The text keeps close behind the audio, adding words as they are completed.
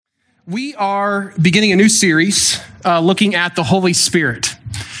We are beginning a new series looking at the Holy Spirit.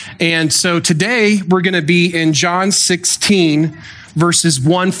 And so today we're going to be in John 16, verses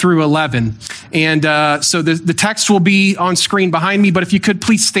 1 through 11. And so the text will be on screen behind me, but if you could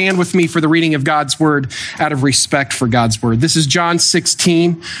please stand with me for the reading of God's word out of respect for God's word. This is John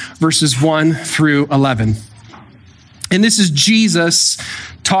 16, verses 1 through 11. And this is Jesus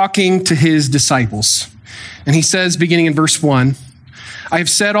talking to his disciples. And he says, beginning in verse 1, I have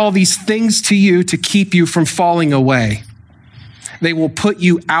said all these things to you to keep you from falling away. They will put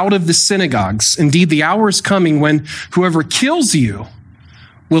you out of the synagogues. Indeed, the hour is coming when whoever kills you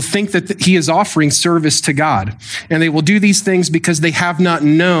will think that he is offering service to God. And they will do these things because they have not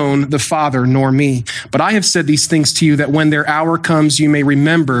known the Father nor me. But I have said these things to you that when their hour comes, you may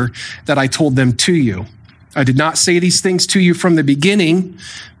remember that I told them to you. I did not say these things to you from the beginning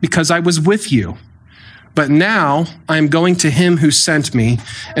because I was with you. But now I am going to him who sent me,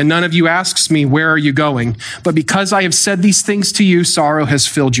 and none of you asks me, where are you going? But because I have said these things to you, sorrow has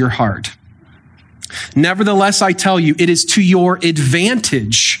filled your heart. Nevertheless, I tell you, it is to your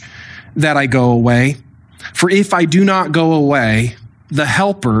advantage that I go away. For if I do not go away, the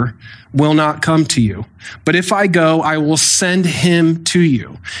Helper will not come to you. But if I go, I will send him to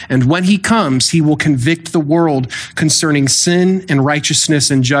you. And when he comes, he will convict the world concerning sin and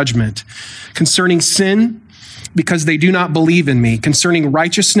righteousness and judgment. Concerning sin, because they do not believe in me. Concerning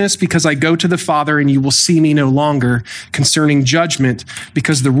righteousness, because I go to the Father and you will see me no longer. Concerning judgment,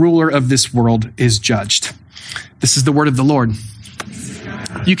 because the ruler of this world is judged. This is the word of the Lord.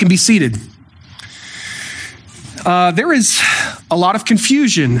 You can be seated. There is a lot of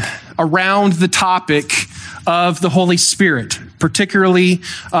confusion around the topic of the Holy Spirit, particularly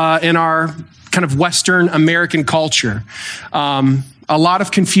in our kind of Western American culture. A lot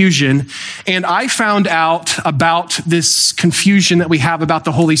of confusion. And I found out about this confusion that we have about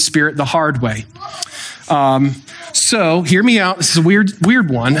the Holy Spirit the hard way. So hear me out. This is a weird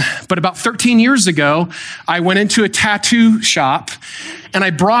one. But about 13 years ago, I went into a tattoo shop and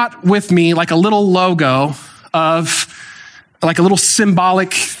I brought with me like a little logo of like a little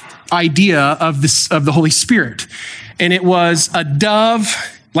symbolic idea of the Holy Spirit. And it was a dove,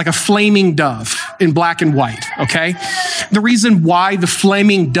 like a flaming dove in black and white, okay? The reason why the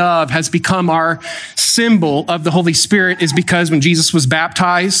flaming dove has become our symbol of the Holy Spirit is because when Jesus was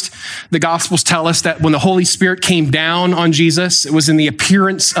baptized, the Gospels tell us that when the Holy Spirit came down on Jesus, it was in the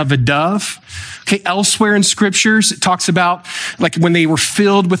appearance of a dove. Okay, elsewhere in scriptures, it talks about like when they were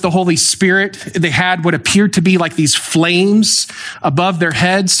filled with the Holy Spirit, they had what appeared to be like these flames above their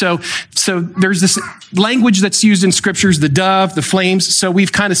heads. So there's this language that's used in scriptures, the dove, the flames. So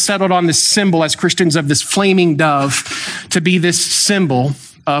we've kind of settled on this symbol as Christians of this flaming dove to be this symbol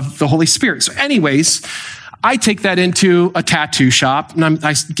of the Holy Spirit. So anyways, I take that into a tattoo shop and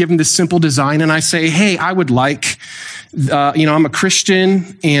I give them this simple design and I say, hey, I would like, I'm a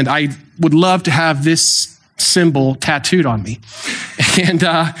Christian and I would love to have this symbol tattooed on me. And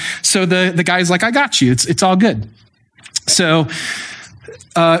so the guy's like, I got you. It's all good. So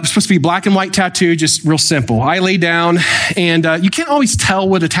it's supposed to be black and white tattoo, just real simple. I lay down and you can't always tell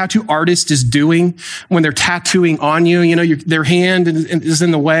what a tattoo artist is doing when they're tattooing on you. You know, their hand is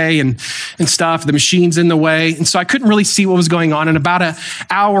in the way and stuff. The machine's in the way. And so I couldn't really see what was going on. And about an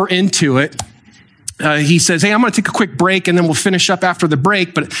hour into it, he says, hey, I'm going to take a quick break and then we'll finish up after the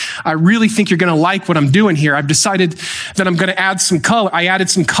break. But I really think you're going to like what I'm doing here. I've decided that I'm going to add some color. I added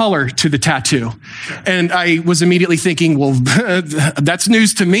some color to the tattoo. And I was immediately thinking, well, that's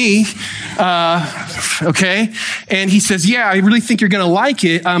news to me. Okay. And he says, yeah, I really think you're going to like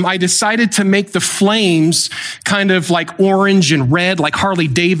it. I decided to make the flames kind of like orange and red, like Harley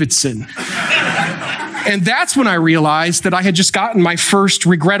Davidson. And that's when I realized that I had just gotten my first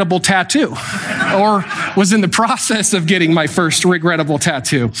regrettable tattoo or was in the process of getting my first regrettable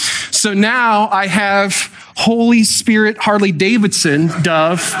tattoo. So now I have Holy Spirit Harley Davidson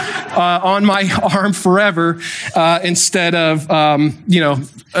dove on my arm forever instead of,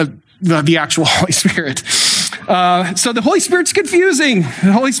 the actual Holy Spirit. So the Holy Spirit's confusing.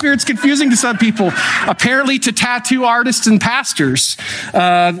 The Holy Spirit's confusing to some people. Apparently to tattoo artists and pastors,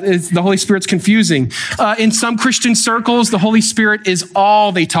 the Holy Spirit's confusing. In some Christian circles, the Holy Spirit is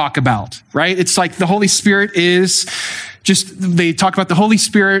all they talk about, right? It's like the Holy Spirit is they talk about the Holy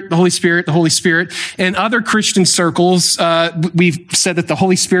Spirit, the Holy Spirit, the Holy Spirit. In other Christian circles, we've said that the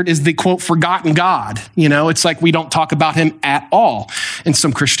Holy Spirit is the, quote, forgotten God. You know, it's like we don't talk about him at all in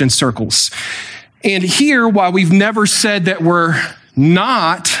some Christian circles. And here, while we've never said that we're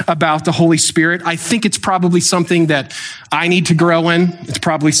not about the Holy Spirit, I think it's probably something that I need to grow in. It's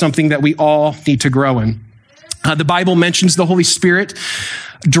probably something that we all need to grow in. The Bible mentions the Holy Spirit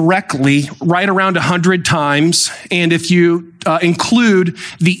directly right around 100 times. And if you include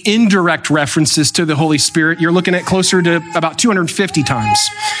the indirect references to the Holy Spirit, you're looking at closer to about 250 times.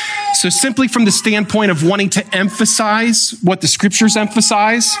 So simply from the standpoint of wanting to emphasize what the scriptures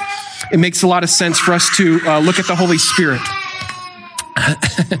emphasize, it makes a lot of sense for us to look at the Holy Spirit.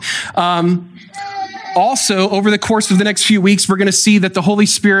 Also, over the course of the next few weeks, we're going to see that the Holy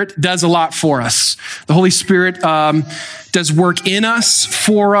Spirit does a lot for us. The Holy Spirit does work in us,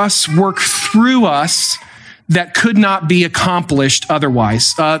 for us, work through us that could not be accomplished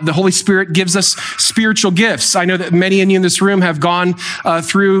otherwise. The Holy Spirit gives us spiritual gifts. I know that many of you in this room have gone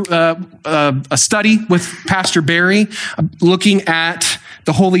through a study with Pastor Barry looking at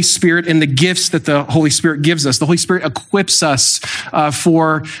the Holy Spirit and the gifts that the Holy Spirit gives us. The Holy Spirit equips us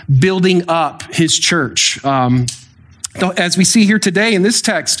for building up his church. As we see here today in this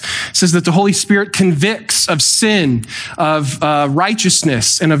text, it says that the Holy Spirit convicts of sin, of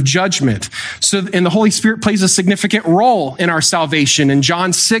righteousness, and of judgment. And the Holy Spirit plays a significant role in our salvation. In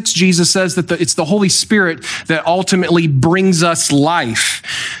John 6, Jesus says that it's the Holy Spirit that ultimately brings us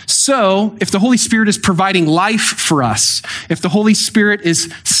life. So if the Holy Spirit is providing life for us, if the Holy Spirit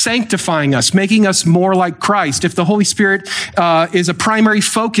is sanctifying us, making us more like Christ, if the Holy Spirit is a primary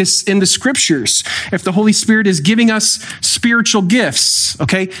focus in the scriptures, if the Holy Spirit is giving us spiritual gifts,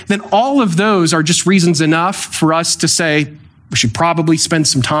 okay, then all of those are just reasons enough for us to say we should probably spend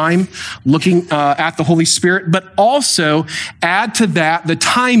some time looking at the Holy Spirit, but also add to that the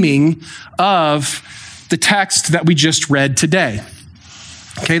timing of the text that we just read today.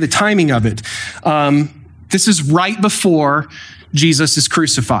 Okay, the timing of it. This is right before Jesus is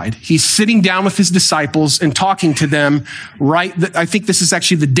crucified. He's sitting down with his disciples and talking to them I think this is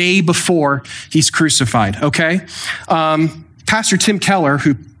actually the day before he's crucified, okay? Pastor Tim Keller,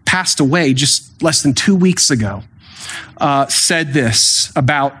 who passed away just less than 2 weeks ago, said this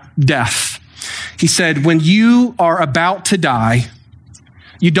about death. He said, when you are about to die,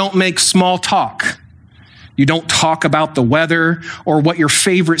 you don't make small talk. You don't talk about the weather or what your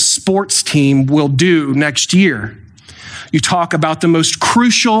favorite sports team will do next year. You talk about the most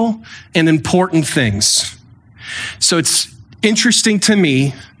crucial and important things. So it's interesting to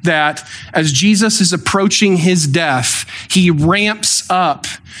me that as Jesus is approaching his death, he ramps up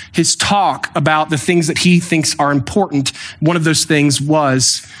his talk about the things that he thinks are important. One of those things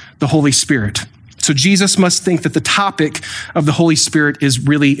was the Holy Spirit. So Jesus must think that the topic of the Holy Spirit is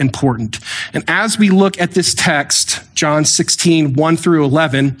really important. And as we look at this text, John 16, 1 through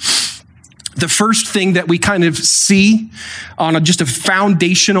 11, the first thing that we kind of see on just a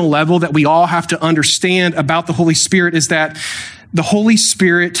foundational level that we all have to understand about the Holy Spirit is that the Holy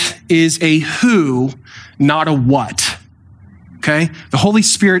Spirit is a who, not a what. Okay? The Holy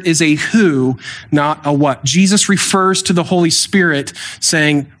Spirit is a who, not a what. Jesus refers to the Holy Spirit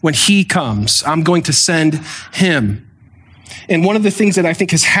saying, when he comes, I'm going to send him. And one of the things that I think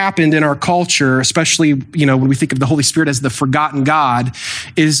has happened in our culture, especially, when we think of the Holy Spirit as the forgotten God,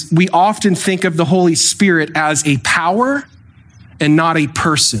 is we often think of the Holy Spirit as a power and not a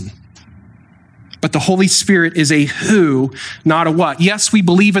person. But the Holy Spirit is a who, not a what. Yes, we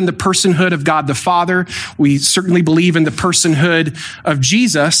believe in the personhood of God the Father. We certainly believe in the personhood of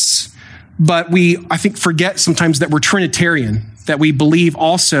Jesus, but we, I think, forget sometimes that we're Trinitarian, that we believe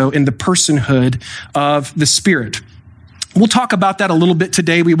also in the personhood of the Spirit. We'll talk about that a little bit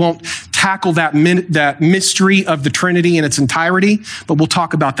today. We won't tackle that mystery of the Trinity in its entirety, but we'll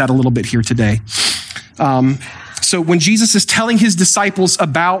talk about that a little bit here today. So when Jesus is telling his disciples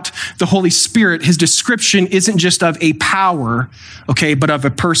about the Holy Spirit, his description isn't just of a power, okay, but of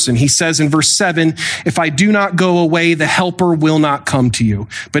a person. He says in verse 7, if I do not go away, the helper will not come to you.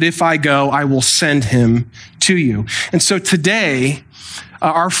 But if I go, I will send him to you. And so today,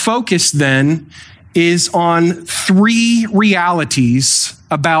 our focus then is on three realities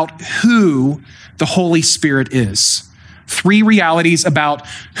about who the Holy Spirit is. Three realities about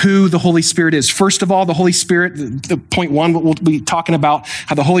who the Holy Spirit is. First of all, the Holy Spirit, the point one, we'll be talking about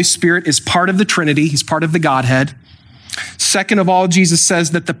how the Holy Spirit is part of the Trinity. He's part of the Godhead. Second of all, Jesus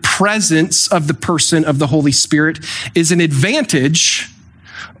says that the presence of the person of the Holy Spirit is an advantage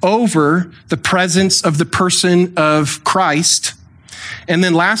over the presence of the person of Christ. And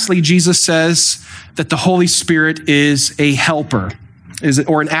then lastly, Jesus says that the Holy Spirit is a helper,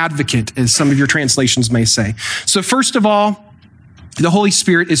 or an advocate, as some of your translations may say. So first of all, the Holy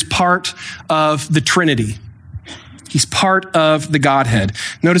Spirit is part of the Trinity. He's part of the Godhead.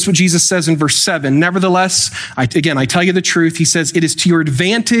 Notice what Jesus says in verse 7. Nevertheless, I tell you the truth. He says, it is to your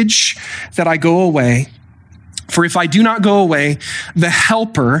advantage that I go away. For if I do not go away, the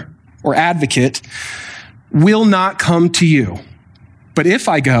helper or advocate will not come to you. But if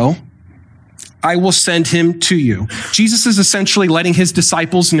I go, I will send him to you. Jesus is essentially letting his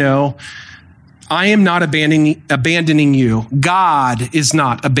disciples know, I am not abandoning you. God is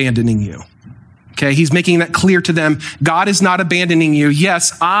not abandoning you. Okay, he's making that clear to them. God is not abandoning you.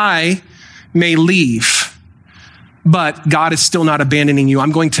 Yes, I may leave, but God is still not abandoning you.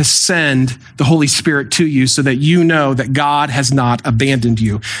 I'm going to send the Holy Spirit to you so that you know that God has not abandoned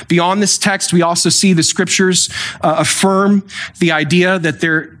you. Beyond this text, we also see the scriptures affirm the idea that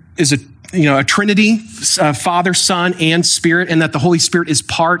there is a Trinity, Father, Son, and Spirit, and that the Holy Spirit is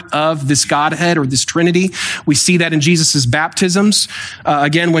part of this Godhead or this Trinity. We see that in Jesus' baptisms.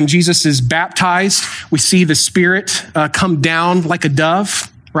 Again, when Jesus is baptized, we see the Spirit come down like a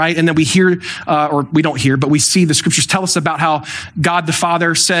dove, right? And then we hear, or we don't hear, but we see the scriptures tell us about how God the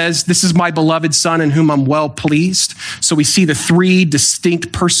Father says, this is my beloved Son in whom I'm well pleased. So we see the three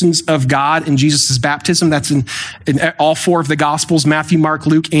distinct persons of God in Jesus' baptism. That's in all four of the Gospels, Matthew, Mark,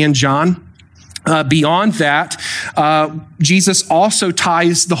 Luke, and John. Beyond that, Jesus also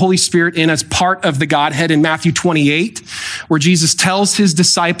ties the Holy Spirit in as part of the Godhead in Matthew 28, where Jesus tells his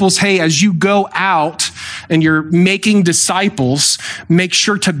disciples, hey, as you go out and you're making disciples, make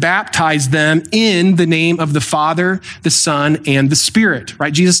sure to baptize them in the name of the Father, the Son, and the Spirit,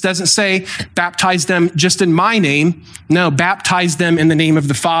 right? Jesus doesn't say, baptize them just in my name. No, baptize them in the name of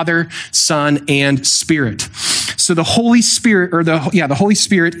the Father, Son, and Spirit. So the Holy Spirit, the Holy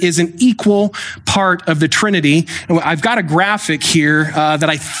Spirit is an equal part of the Trinity. And I've got a graphic here that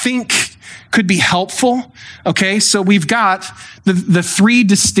I think could be helpful. Okay, so we've got the three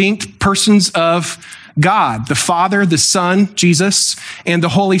distinct persons of God, the Father, the Son, Jesus, and the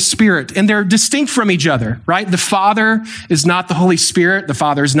Holy Spirit. And they're distinct from each other, right? The Father is not the Holy Spirit. The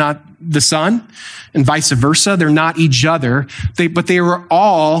Father is not the Son, and vice versa. They're not each other, but they were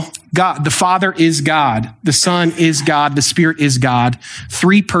all God. The Father is God. The Son is God. The Spirit is God.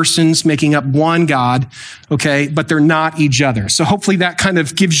 Three persons making up one God, okay? But they're not each other. So hopefully that kind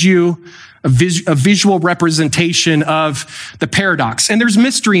of gives you a visual representation of the paradox. And there's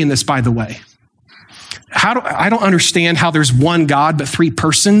mystery in this, by the way. I don't understand how there's one God, but three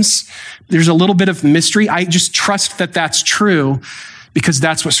persons. There's a little bit of mystery. I just trust that that's true because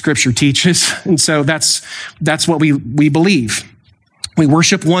that's what Scripture teaches. And so that's what we believe. We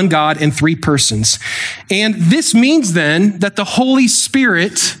worship one God in three persons. And this means then that the Holy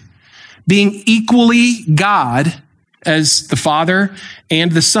Spirit, being equally God as the Father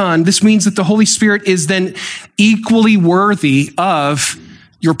and the Son, this means that the Holy Spirit is then equally worthy of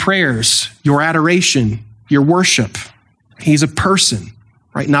your prayers, your adoration, your worship. He's a person,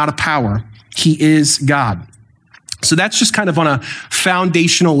 right? Not a power. He is God. So that's just kind of on a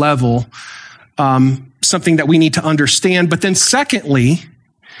foundational level, something that we need to understand. But then secondly,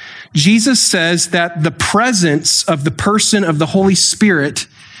 Jesus says that the presence of the person of the Holy Spirit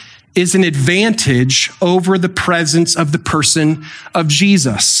is an advantage over the presence of the person of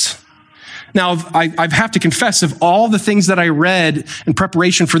Jesus. Now, I have to confess, of all the things that I read in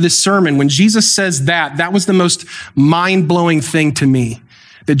preparation for this sermon, when Jesus says that was the most mind-blowing thing to me.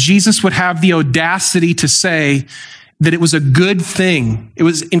 That Jesus would have the audacity to say that it was a good thing. It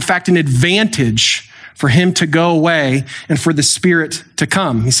was, in fact, an advantage for him to go away and for the Spirit to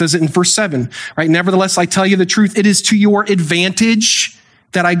come. He says it in verse 7, right? Nevertheless, I tell you the truth, it is to your advantage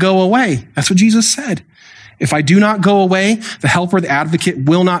that I go away. That's what Jesus said. If I do not go away, the Helper, the Advocate,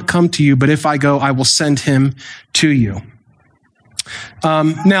 will not come to you. But if I go, I will send him to you.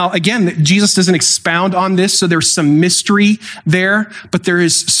 Now, again, Jesus doesn't expound on this, so there's some mystery there, but there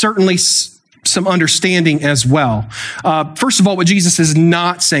is certainly some understanding as well. First of all, what Jesus is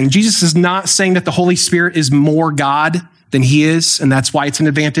not saying that the Holy Spirit is more God than he is, and that's why it's an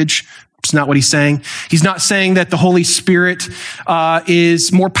advantage. It's not what he's saying. He's not saying that the Holy Spirit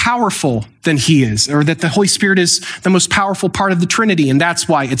is more powerful than he is, or that the Holy Spirit is the most powerful part of the Trinity, and that's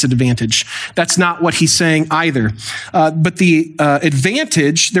why it's an advantage. That's not what he's saying either. But the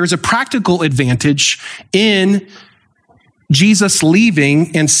advantage, there's a practical advantage in Jesus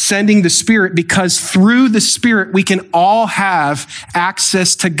leaving and sending the Spirit, because through the Spirit, we can all have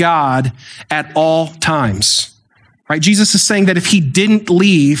access to God at all times. Right? Jesus is saying that if he didn't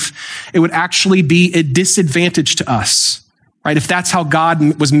leave, it would actually be a disadvantage to us. Right? If that's how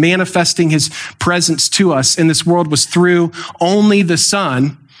God was manifesting his presence to us in this world was through only the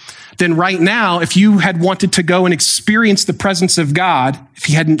Son, then right now, if you had wanted to go and experience the presence of God, if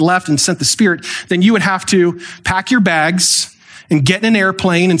he hadn't left and sent the Spirit, then you would have to pack your bags and get in an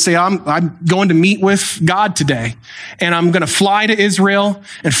airplane and say, I'm going to meet with God today. And I'm going to fly to Israel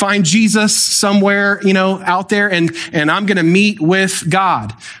and find Jesus somewhere, out there. And I'm going to meet with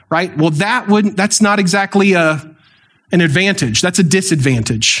God, right? Well, that's not exactly a an advantage. That's a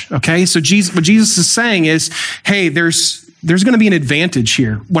disadvantage, okay? So what Jesus is saying is, hey, there's going to be an advantage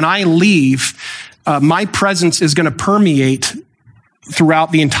here. When I leave, my presence is going to permeate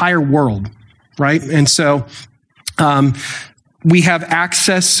throughout the entire world, right? And so we have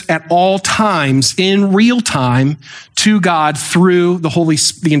access at all times in real time to God through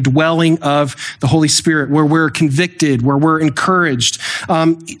the indwelling of the Holy Spirit, where we're convicted, where we're encouraged.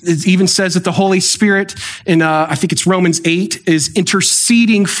 It even says that the Holy Spirit in, I think it's Romans 8, is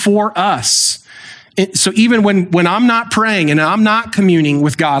interceding for us. So even when I'm not praying and I'm not communing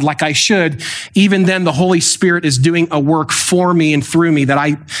with God like I should, even then the Holy Spirit is doing a work for me and through me that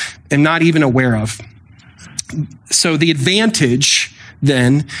I am not even aware of. So the advantage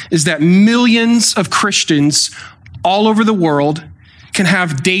then is that millions of Christians all over the world can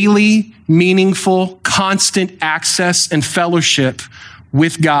have daily, meaningful, constant access and fellowship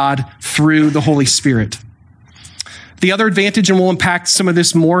with God through the Holy Spirit. The other advantage, and we'll unpack some of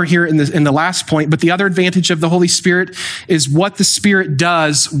this more here in the last point, but the other advantage of the Holy Spirit is what the Spirit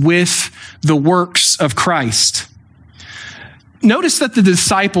does with the works of Christ. Notice that the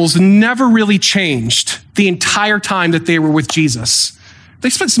disciples never really changed the entire time that they were with Jesus.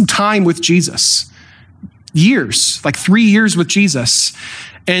 They spent some time with Jesus, years, like 3 years with Jesus.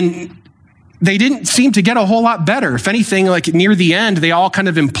 And they didn't seem to get a whole lot better. If anything, like near the end, they all kind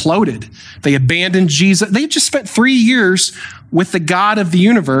of imploded. They abandoned Jesus. They just spent 3 years with the God of the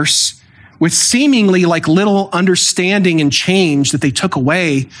universe with seemingly like little understanding and change that they took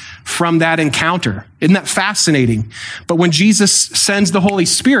away from that encounter. Isn't that fascinating? But when Jesus sends the Holy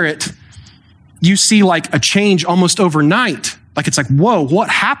Spirit, you see like a change almost overnight. Like it's like, whoa, what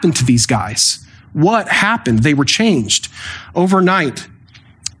happened to these guys? What happened? They were changed overnight.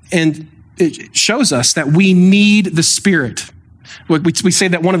 And it shows us that we need the Spirit. We say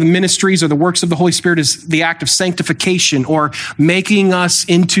that one of the ministries or the works of the Holy Spirit is the act of sanctification or making us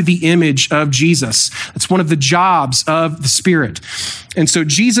into the image of Jesus. That's one of the jobs of the Spirit. And so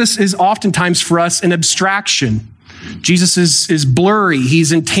Jesus is oftentimes for us an abstraction. Jesus is blurry,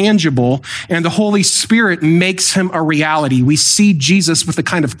 he's intangible, and the Holy Spirit makes him a reality. We see Jesus with a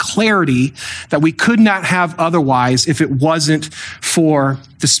kind of clarity that we could not have otherwise if it wasn't for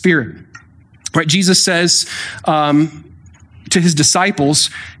the Spirit. Right? Jesus says to his disciples,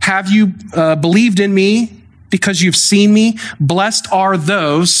 have you believed in me because you've seen me? Blessed are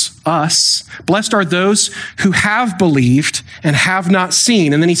those, us, blessed are those who have believed and have not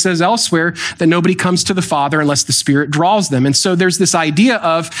seen. And then he says elsewhere that nobody comes to the Father unless the Spirit draws them. And so there's this idea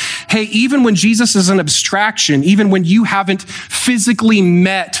of, hey, even when Jesus is an abstraction, even when you haven't physically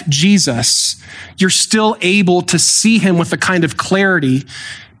met Jesus, you're still able to see him with a kind of clarity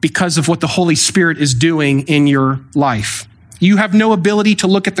because of what the Holy Spirit is doing in your life. You have no ability to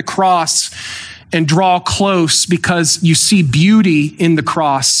look at the cross and draw close because you see beauty in the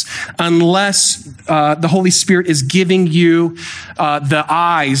cross unless the Holy Spirit is giving you the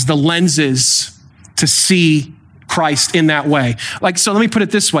eyes, the lenses to see Christ in that way. Like, so let me put it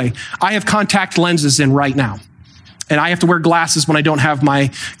this way. I have contact lenses in right now, and I have to wear glasses when I don't have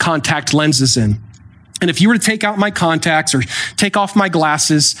my contact lenses in. And if you were to take out my contacts or take off my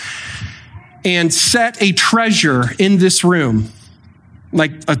glasses and set a treasure in this room,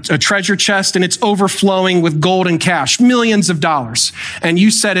 like a treasure chest, and it's overflowing with gold and cash, millions of dollars, and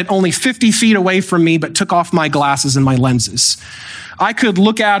you set it only 50 feet away from me, but took off my glasses and my lenses, I could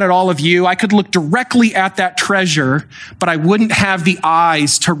look out at all of you. I could look directly at that treasure, but I wouldn't have the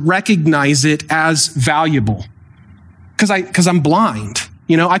eyes to recognize it as valuable because I'm blind.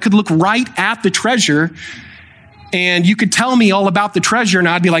 You know, I could look right at the treasure and you could tell me all about the treasure and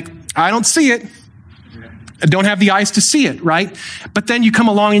I'd be like, I don't see it. I don't have the eyes to see it, right? But then you come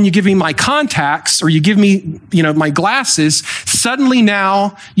along and you give me my contacts or you give me, my glasses. Suddenly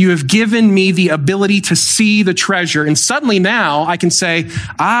now you have given me the ability to see the treasure. And suddenly now I can say,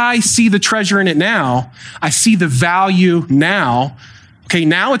 I see the treasure in it now. I see the value now. Okay,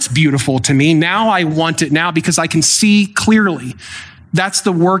 now it's beautiful to me. Now I want it now because I can see clearly. That's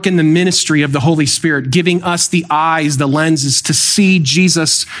the work in the ministry of the Holy Spirit, giving us the eyes, the lenses to see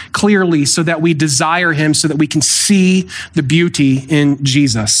Jesus clearly so that we desire him, so that we can see the beauty in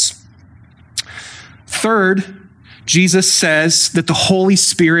Jesus. Third, Jesus says that the Holy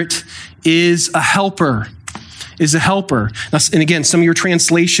Spirit is a helper, Now, and again, some of your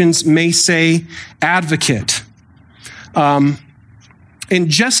translations may say advocate. And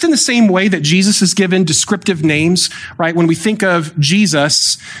just in the same way that Jesus is given descriptive names, right? When we think of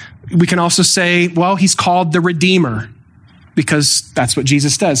Jesus, we can also say, well, he's called the Redeemer. because that's what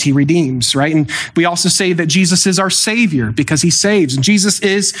Jesus does. He redeems, right? And we also say that Jesus is our Savior because he saves. And Jesus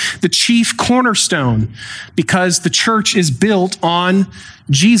is the chief cornerstone because the church is built on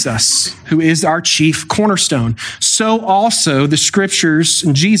Jesus, who is our chief cornerstone. So also the scriptures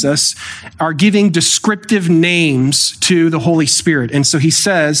and Jesus are giving descriptive names to the Holy Spirit. And so he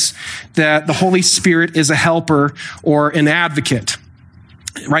says that the Holy Spirit is a helper or an advocate.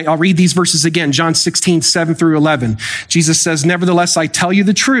 Right, I'll read these verses again. John 16, 7 through 11. Jesus says, "Nevertheless, I tell you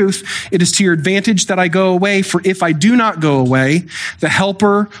the truth. It is to your advantage that I go away. For if I do not go away, the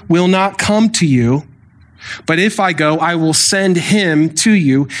helper will not come to you. But if I go, I will send him to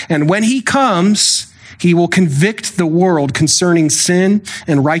you. And when he comes, he will convict the world concerning sin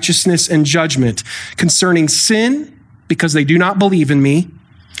and righteousness and judgment. Concerning sin, because they do not believe in me.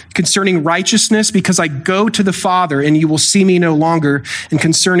 Concerning righteousness, because I go to the Father and you will see me no longer. And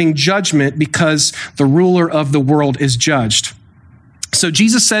concerning judgment, because the ruler of the world is judged." So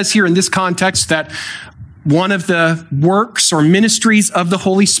Jesus says here in this context that one of the works or ministries of the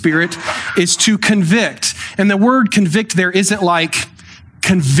Holy Spirit is to convict. And the word convict there isn't like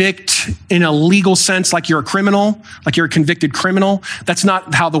convict in a legal sense, like you're a criminal, like you're a convicted criminal. That's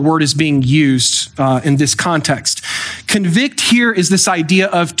not how the word is being used in this context. Convict here is this idea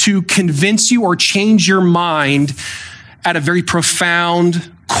of to convince you or change your mind at a very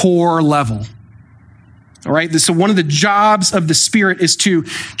profound core level. All right. So one of the jobs of the Spirit is to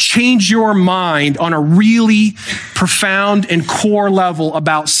change your mind on a really profound and core level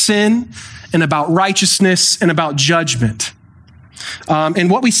about sin and about righteousness and about judgment.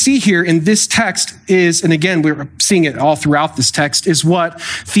 And what we see here in this text is, and again, we're seeing it all throughout this text, is what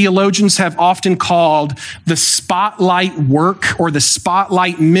theologians have often called the spotlight work or the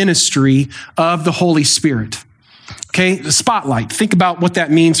spotlight ministry of the Holy Spirit. Okay, the spotlight. Think about what that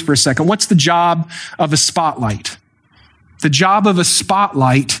means for a second. What's the job of a spotlight? The job of a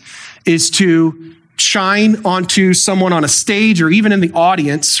spotlight is to shine onto someone on a stage or even in the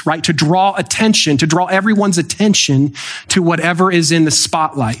audience, right? To draw attention, to draw everyone's attention to whatever is in the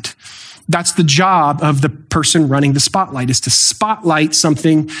spotlight. That's the job of the person running the spotlight, is to spotlight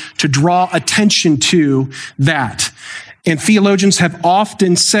something, to draw attention to that. And theologians have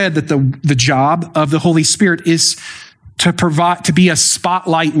often said that the job of the Holy Spirit is to provide, to be a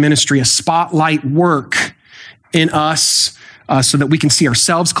spotlight ministry, a spotlight work in us, so that we can see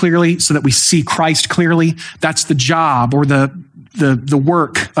ourselves clearly, so that we see Christ clearly. That's the job or the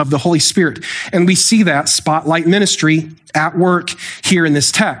work of the Holy Spirit. And we see that spotlight ministry at work here in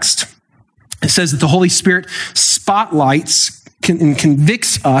this text. It says that the Holy Spirit spotlights and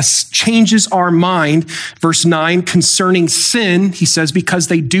convicts us, changes our mind. Verse 9, concerning sin, he says, because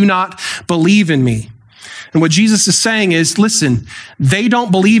they do not believe in me. And what Jesus is saying is, listen, they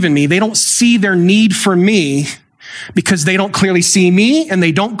don't believe in me. They don't see their need for me because they don't clearly see me and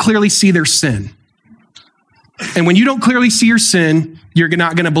they don't clearly see their sin. And when you don't clearly see your sin, you're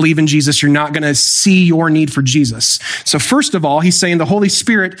not going to believe in Jesus. You're not going to see your need for Jesus. So first of all, he's saying the Holy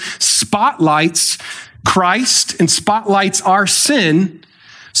Spirit spotlights Christ and spotlights our sin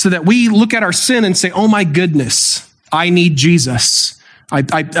so that we look at our sin and say, oh my goodness, I need Jesus.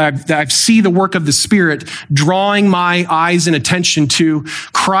 I see the work of the Spirit drawing my eyes and attention to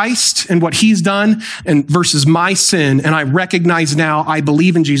Christ and what he's done and versus my sin. And I recognize now I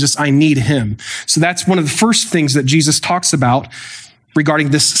believe in Jesus. I need him. So that's one of the first things that Jesus talks about regarding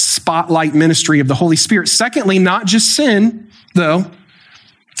this spotlight ministry of the Holy Spirit. Secondly, not just sin, though,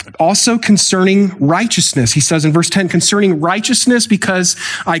 also concerning righteousness. He says in verse 10, concerning righteousness, because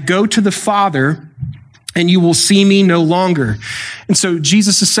I go to the Father and you will see me no longer. And so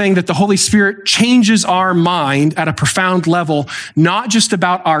Jesus is saying that the Holy Spirit changes our mind at a profound level, not just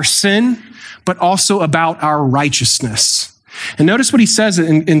about our sin, but also about our righteousness. And notice what he says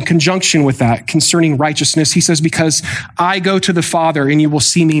in conjunction with that concerning righteousness. He says, because I go to the Father and you will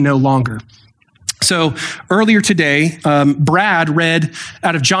see me no longer. So earlier today, Brad read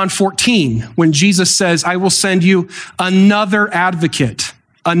out of John 14 when Jesus says, I will send you another advocate,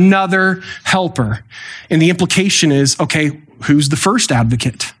 another helper. And the implication is, okay, who's the first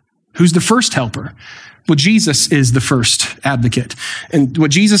advocate? Who's the first helper? Well, Jesus is the first advocate. And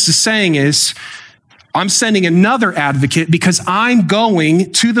what Jesus is saying is, I'm sending another advocate because I'm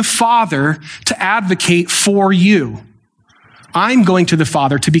going to the Father to advocate for you. I'm going to the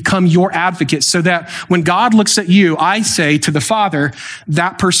Father to become your advocate so that when God looks at you, I say to the Father,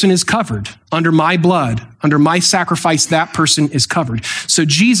 that person is covered under my blood, under my sacrifice, that person is covered. So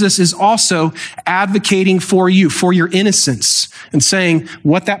Jesus is also advocating for you, for your innocence and saying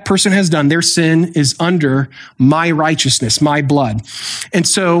what that person has done, their sin is under my righteousness, my blood. And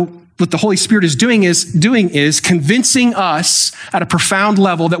so the Holy Spirit is doing is convincing us at a profound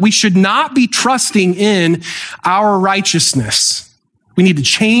level that we should not be trusting in our righteousness. We need to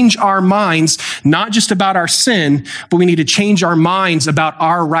change our minds, not just about our sin, but we need to change our minds about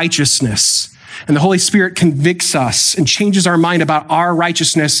our righteousness. And the Holy Spirit convicts us and changes our mind about our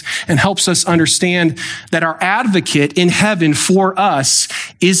righteousness and helps us understand that our advocate in heaven for us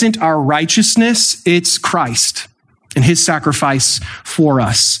isn't our righteousness, it's Christ and his sacrifice for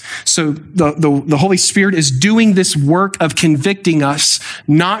us. So the Holy Spirit is doing this work of convicting us,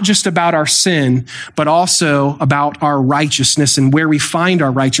 not just about our sin, but also about our righteousness and where we find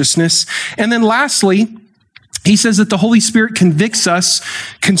our righteousness. And then lastly, he says that the Holy Spirit convicts us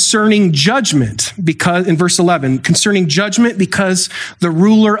concerning judgment, because in verse 11, concerning judgment because the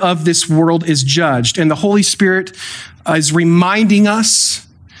ruler of this world is judged. And the Holy Spirit is reminding us,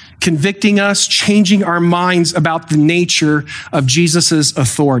 convicting us, changing our minds about the nature of Jesus's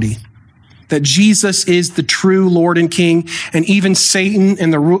authority. That Jesus is the true Lord and King, and even Satan,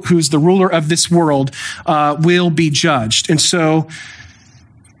 and who's the ruler of this world, will be judged. And so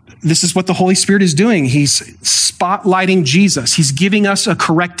this is what the Holy Spirit is doing. He's spotlighting Jesus. He's giving us a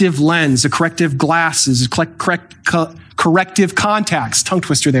corrective lens, a corrective glasses, corrective contacts, tongue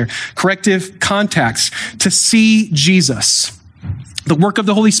twister there, corrective contacts to see Jesus. The work of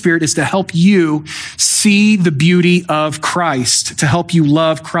the Holy Spirit is to help you see the beauty of Christ, to help you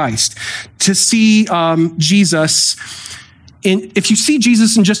love Christ, to see Jesus. If you see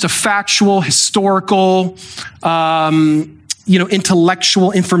Jesus in just a factual, historical,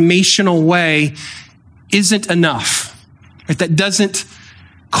 intellectual, informational way, isn't enough. Right? That doesn't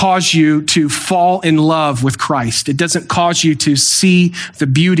cause you to fall in love with Christ. It doesn't cause you to see the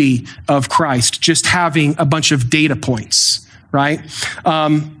beauty of Christ, just having a bunch of data points, right?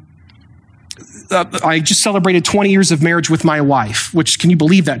 I just celebrated 20 years of marriage with my wife, which, can you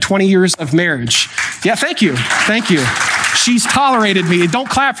believe that? 20 years of marriage. Yeah, thank you. Thank you. She's tolerated me. Don't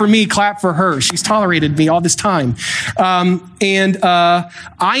clap for me, clap for her. She's tolerated me all this time.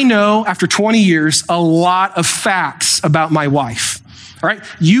 I know after 20 years, a lot of facts about my wife. All right.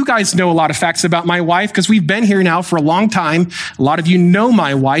 You guys know a lot of facts about my wife because we've been here now for a long time. A lot of you know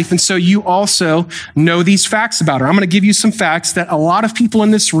my wife. And so you also know these facts about her. I'm going to give you some facts that a lot of people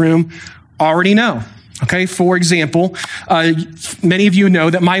in this room already know. Okay. For example, many of you know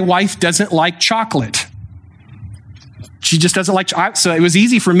that my wife doesn't like chocolate. She just doesn't like chocolate. So it was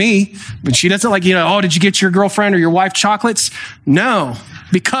easy for me, but she doesn't like, did you get your girlfriend or your wife chocolates? No,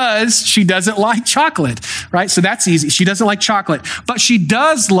 because she doesn't like chocolate, right? So that's easy. She doesn't like chocolate, but she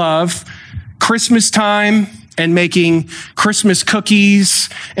does love Christmas time and making Christmas cookies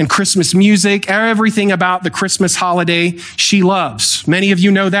and Christmas music. Everything about the Christmas holiday she loves. Many of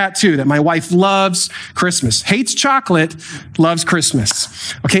you know that too, that my wife loves Christmas, hates chocolate, loves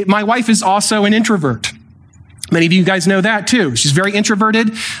Christmas. Okay, my wife is also an introvert. Many of you guys know that too. She's very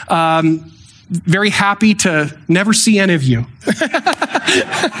introverted, very happy to never see any of you.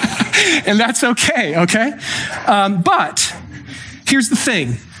 And that's okay. But here's the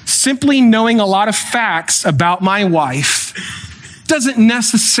thing. Simply knowing a lot of facts about my wife doesn't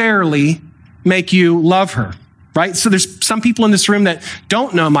necessarily make you love her, right? So there's some people in this room that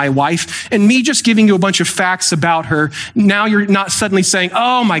don't know my wife, and me just giving you a bunch of facts about her, now you're not suddenly saying,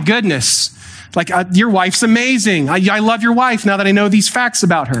 oh my goodness, your wife's amazing. I love your wife now that I know these facts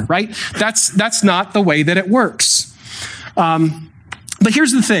about her, right? That's not the way that it works. But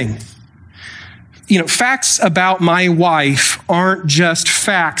here's the thing. Facts about my wife aren't just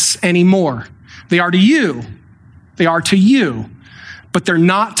facts anymore. They are to you. They are to you, but they're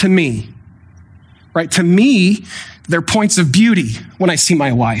not to me, right? To me, they're points of beauty when I see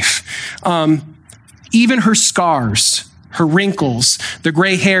my wife. Even her scars, her wrinkles, the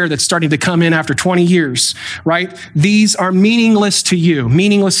gray hair that's starting to come in after 20 years, right? These are meaningless to you,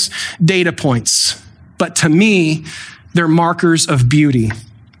 meaningless data points. But to me, they're markers of beauty.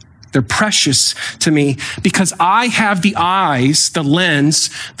 They're precious to me because I have the eyes, the lens,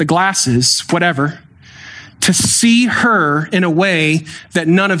 the glasses, whatever, to see her in a way that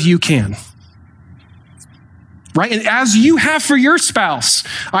none of you can. Right? And as you have for your spouse,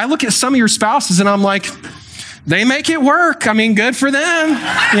 I look at some of your spouses and I'm like, they make it work. I mean, good for them,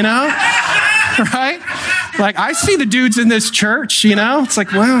 right? Like I see the dudes in this church, it's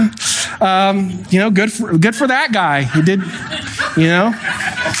like, well, good for that guy. He did,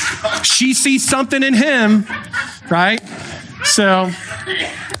 she sees something in him, right? So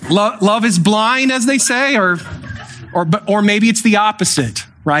love is blind, as they say, or maybe it's the opposite,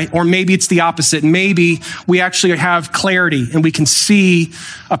 right? Or maybe it's the opposite. Maybe we actually have clarity and we can see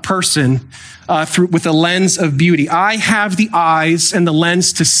a person with a lens of beauty. I have the eyes and the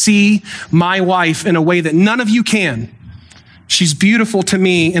lens to see my wife in a way that none of you can. She's beautiful to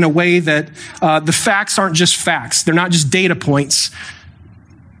me in a way that the facts aren't just facts. They're not just data points.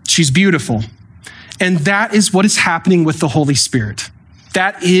 She's beautiful. And that is what is happening with the Holy Spirit.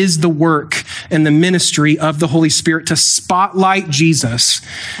 That is the work and the ministry of the Holy Spirit, to spotlight Jesus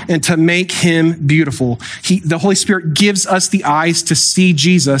and to make him beautiful. The Holy Spirit gives us the eyes to see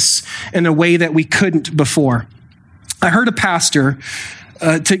Jesus in a way that we couldn't before. I heard a pastor,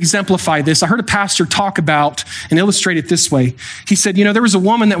 to exemplify this, I heard a pastor talk about and illustrate it this way. He said, there was a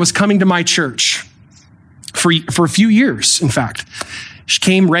woman that was coming to my church for a few years, in fact. She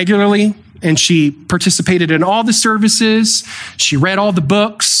came regularly, and she participated in all the services. She read all the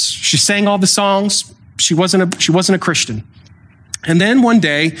books. She sang all the songs. She wasn't a Christian. And then one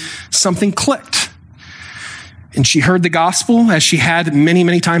day, something clicked. And she heard the gospel, as she had many,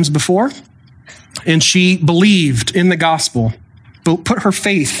 many times before. And she believed in the gospel, but put her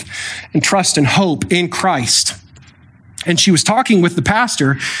faith and trust and hope in Christ. And she was talking with the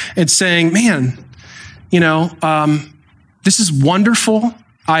pastor and saying, man, this is wonderful.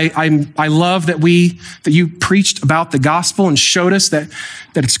 I love that you preached about the gospel and showed us that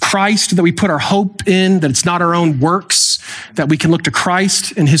it's Christ that we put our hope in, that it's not our own works, that we can look to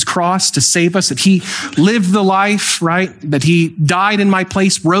Christ and his cross to save us, that he lived the life, right? That he died in my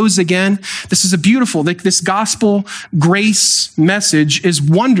place, rose again. This is this gospel grace message is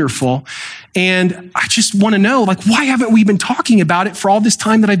wonderful. And I just want to know, why haven't we been talking about it for all this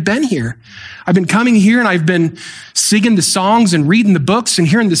time that I've been here? I've been coming here and I've been singing the songs and reading the books and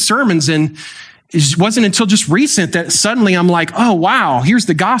hearing the sermons. And it wasn't until just recent that suddenly I'm like, oh, wow, here's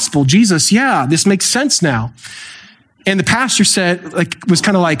the gospel. Jesus, yeah, this makes sense now. And the pastor was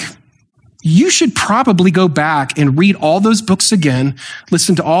kind of like, you should probably go back and read all those books again,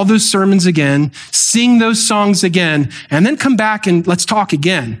 listen to all those sermons again, sing those songs again, and then come back and let's talk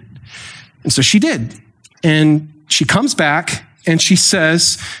again. And so she did. And she comes back and she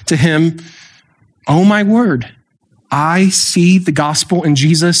says to him, oh my word, I see the gospel in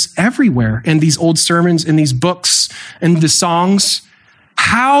Jesus everywhere in these old sermons, in these books, and the songs.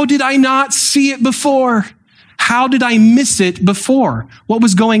 How did I not see it before? How did I miss it before? What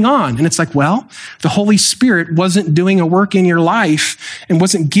was going on? And it's like, well, the Holy Spirit wasn't doing a work in your life and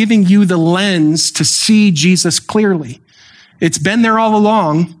wasn't giving you the lens to see Jesus clearly. It's been there all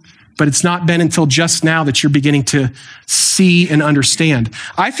along, but it's not been until just now that you're beginning to see and understand.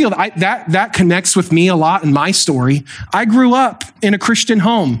 I feel that connects with me a lot in my story. I grew up in a Christian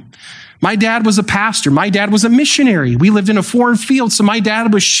home. My dad was a pastor. My dad was a missionary. We lived in a foreign field, so my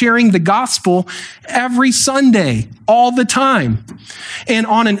dad was sharing the gospel every Sunday, all the time. And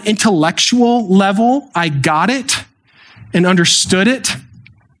on an intellectual level, I got it and understood it.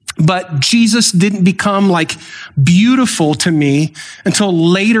 But Jesus didn't become beautiful to me until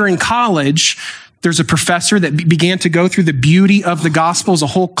later in college. There's a professor that began to go through the beauty of the gospel, as a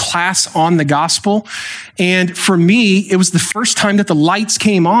whole class on the gospel. And for me, it was the first time that the lights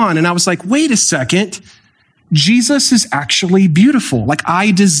came on and I was like, wait a second, Jesus is actually beautiful.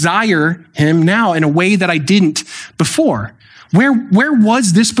 I desire him now in a way that I didn't before. Where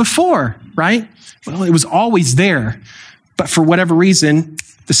was this before, right? Well, it was always there, but for whatever reason,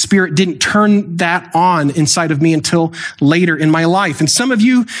 the Spirit didn't turn that on inside of me until later in my life. And some of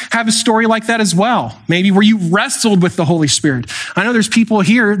you have a story like that as well. Maybe where you wrestled with the Holy Spirit. I know there's people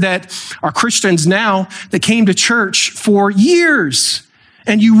here that are Christians now that came to church for years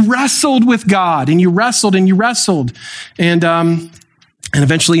and you wrestled with God and you wrestled and you wrestled. And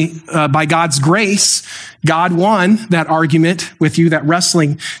eventually, by God's grace, God won that argument with you, that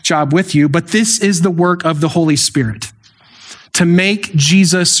wrestling job with you. But this is the work of the Holy Spirit. To make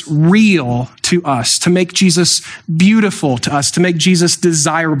Jesus real to us, to make Jesus beautiful to us, to make Jesus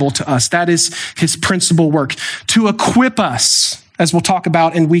desirable to us. That is his principal work. To equip us, as we'll talk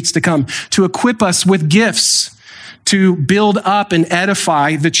about in weeks to come, to equip us with gifts, to build up and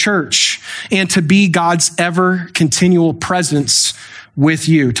edify the church, and to be God's ever continual presence with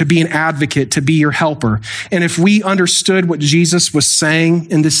you, to be an advocate, to be your helper. And if we understood what Jesus was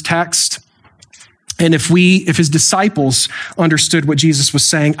saying in this text, and if his disciples understood what Jesus was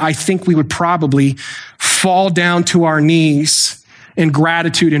saying, I think we would probably fall down to our knees in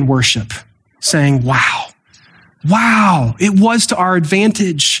gratitude and worship, saying, wow, it was to our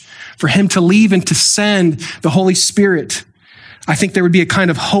advantage for him to leave and to send the Holy Spirit I think there would be a kind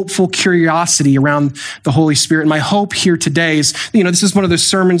of hopeful curiosity around the Holy Spirit. And my hope here today is, this is one of those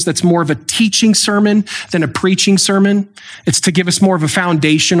sermons that's more of a teaching sermon than a preaching sermon. It's to give us more of a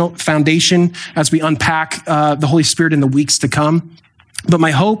foundation as we unpack the Holy Spirit in the weeks to come. But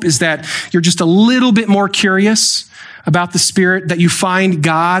my hope is that you're just a little bit more curious about the Spirit, that you find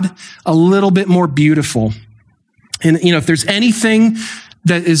God a little bit more beautiful. And, if there's anything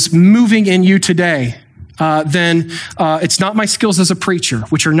that is moving in you today, then it's not my skills as a preacher,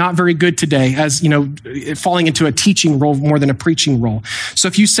 which are not very good today, as, falling into a teaching role more than a preaching role. So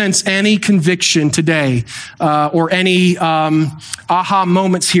if you sense any conviction today or any aha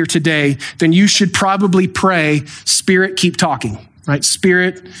moments here today, then you should probably pray, Spirit, keep talking, right?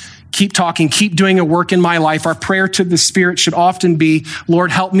 Spirit, keep talking, keep doing a work in my life. Our prayer to the Spirit should often be,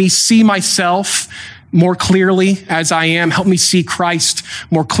 Lord, help me see myself more clearly as I am. Help me see Christ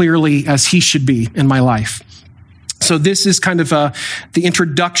more clearly as he should be in my life. So this is kind of the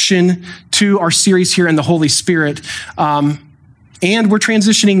introduction to our series here in the Holy Spirit. And we're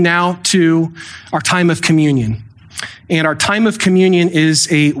transitioning now to our time of communion. And our time of communion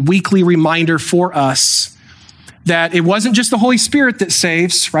is a weekly reminder for us that it wasn't just the Holy Spirit that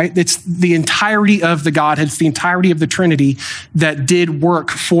saves, right? It's the entirety of the Godhead, it's the entirety of the Trinity that did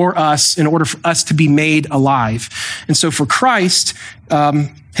work for us in order for us to be made alive. And so for Christ,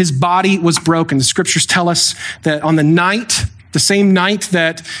 his body was broken. The scriptures tell us that on the same night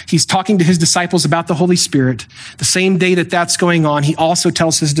that he's talking to his disciples about the Holy Spirit, the same day that that's going on, he also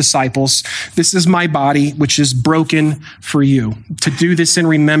tells his disciples, this is my body, which is broken for you, to do this in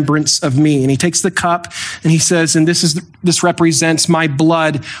remembrance of me. And he takes the cup and he says, and this represents my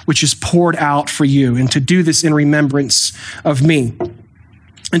blood, which is poured out for you, and to do this in remembrance of me.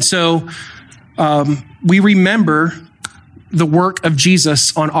 And so we remember the work of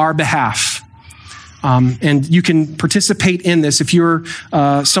Jesus on our behalf. And you can participate in this. If you're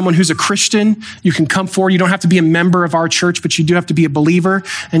someone who's a Christian, you can come forward. You don't have to be a member of our church, but you do have to be a believer.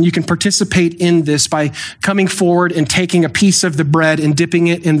 And you can participate in this by coming forward and taking a piece of the bread and dipping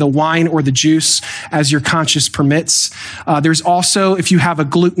it in the wine or the juice as your conscience permits. There's also, if you have a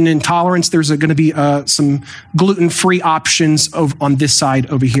gluten intolerance, there's going to be some gluten-free options on this side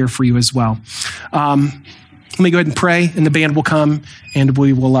over here for you as well. Let me go ahead and pray, and the band will come, and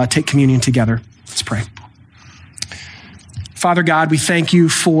we will take communion together. Let's pray. Father God, we thank you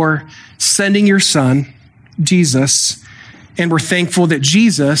for sending your son, Jesus, and we're thankful that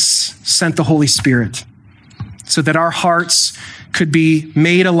Jesus sent the Holy Spirit so that our hearts could be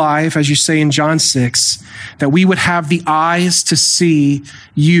made alive, as you say in John 6, that we would have the eyes to see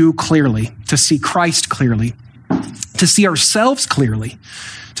you clearly, to see Christ clearly, to see ourselves clearly,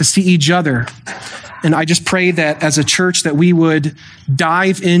 to see each other. And I just pray that as a church that we would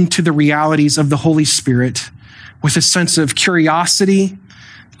dive into the realities of the Holy Spirit with a sense of curiosity,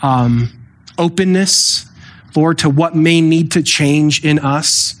 openness, Lord, to what may need to change in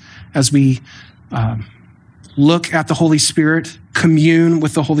us as we look at the Holy Spirit, commune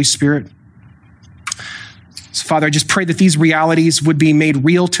with the Holy Spirit. So Father, I just pray that these realities would be made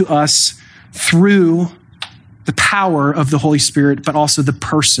real to us through the power of the Holy Spirit, but also the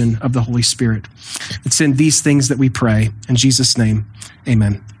person of the Holy Spirit. It's in these things that we pray. In Jesus' name,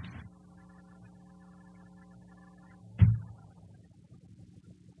 amen.